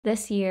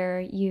This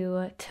year,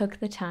 you took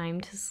the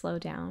time to slow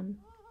down.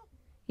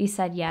 You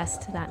said yes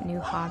to that new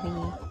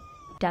hobby,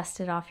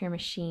 dusted off your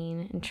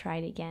machine, and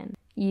tried again.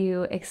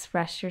 You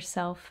expressed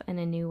yourself in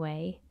a new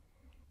way,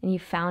 and you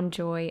found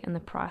joy in the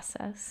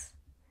process.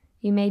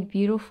 You made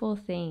beautiful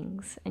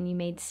things, and you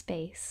made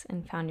space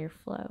and found your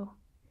flow.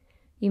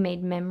 You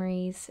made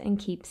memories and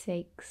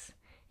keepsakes,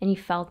 and you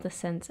felt the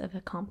sense of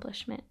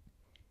accomplishment.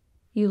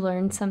 You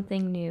learned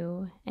something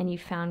new, and you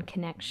found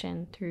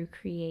connection through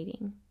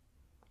creating.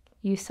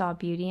 You saw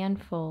beauty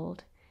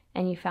unfold,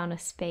 and you found a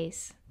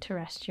space to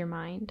rest your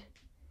mind.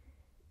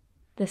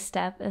 The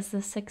step is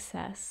the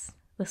success.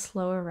 The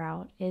slower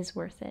route is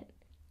worth it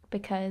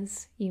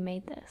because you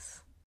made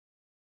this.